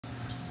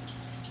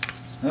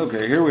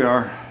Okay, here we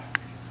are.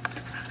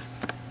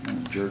 I'm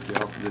going to jerk you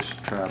off of this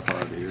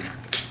tripod here.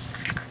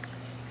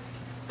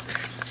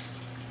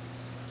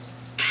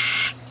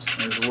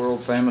 There's the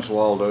world famous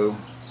Waldo.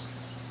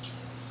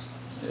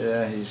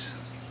 Yeah, he's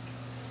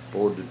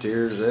bored to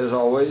tears as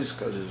always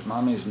because his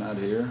mommy's not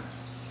here.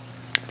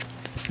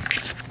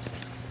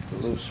 The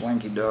little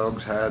swanky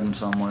dog's hiding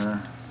somewhere.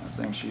 I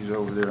think she's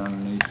over there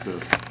underneath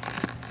the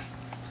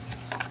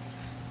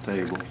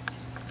table.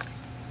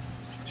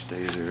 She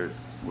stays there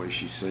where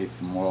she's safe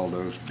from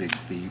Waldo's big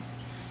feet.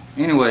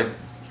 Anyway,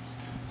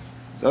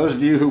 those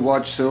of you who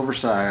watch Silver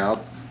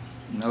Psyop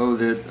know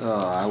that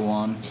I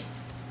won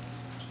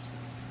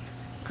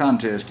a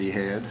contest he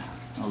had.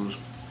 I was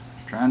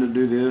trying to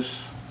do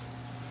this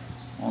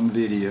on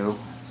video,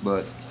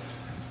 but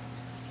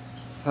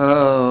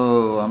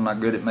I'm not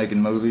good at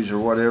making movies or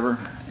whatever.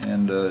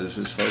 And is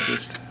this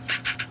focused?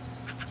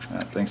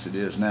 I think it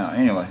is now.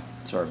 Anyway,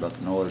 sorry about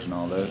the noise and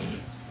all that.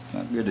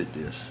 Not good at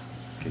this,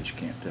 in case you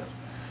can't tell.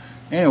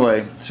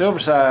 Anyway, Silver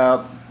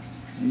Psyop,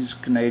 he's a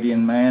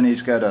Canadian man.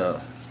 He's got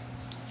a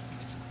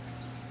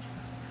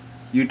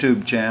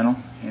YouTube channel,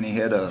 and he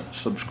had a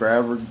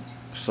subscriber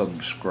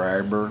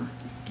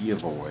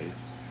giveaway,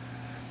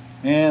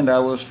 and I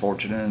was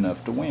fortunate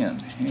enough to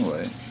win.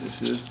 Anyway,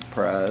 this is the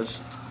prize.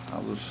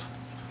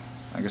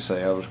 Like I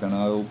say, I was going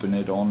to open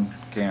it on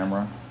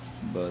camera,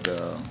 but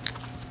we're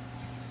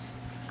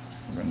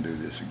going to do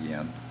this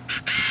again.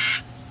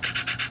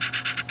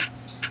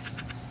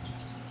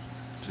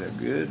 Is that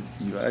good?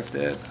 You like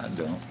that? I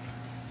don't.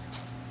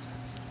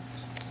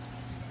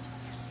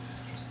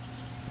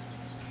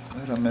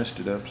 But I messed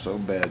it up so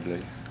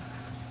badly,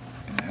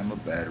 and now my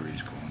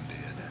battery's going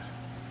dead.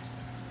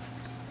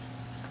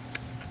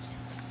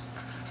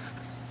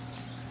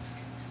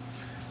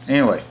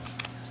 Anyway,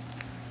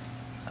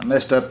 I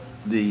messed up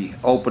the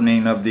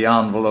opening of the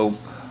envelope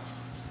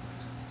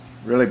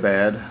really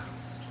bad,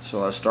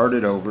 so I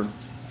started over.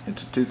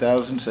 It's a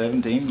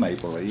 2017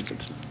 Maple Leaf.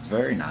 It's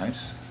very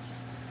nice.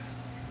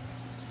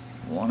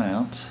 1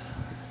 ounce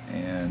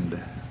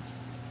and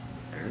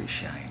very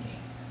shiny.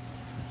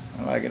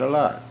 I like it a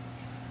lot.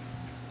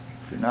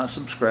 If you're not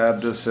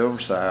subscribed to Silver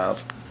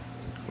Psyop,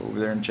 go over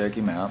there and check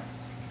him out.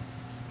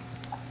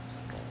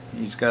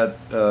 He's got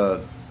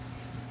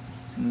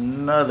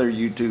another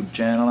YouTube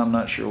channel. I'm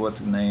not sure what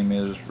the name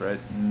is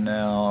right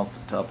now off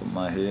the top of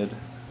my head,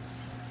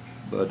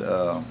 but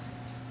go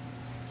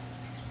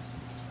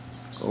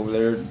over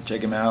there and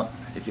check him out.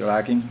 If you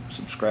like him,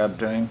 subscribe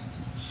to him,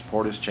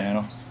 support his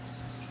channels,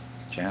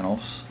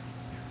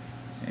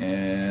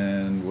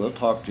 and we'll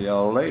talk to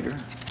y'all later.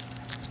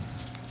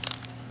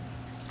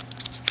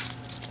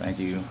 Thank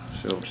you,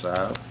 Silver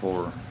Psyop,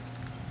 for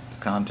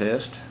the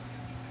contest.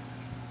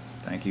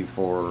 Thank you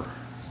for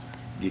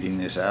getting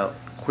this out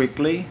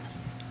quickly,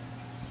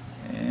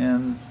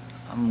 and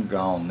I'm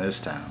gone this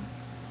time.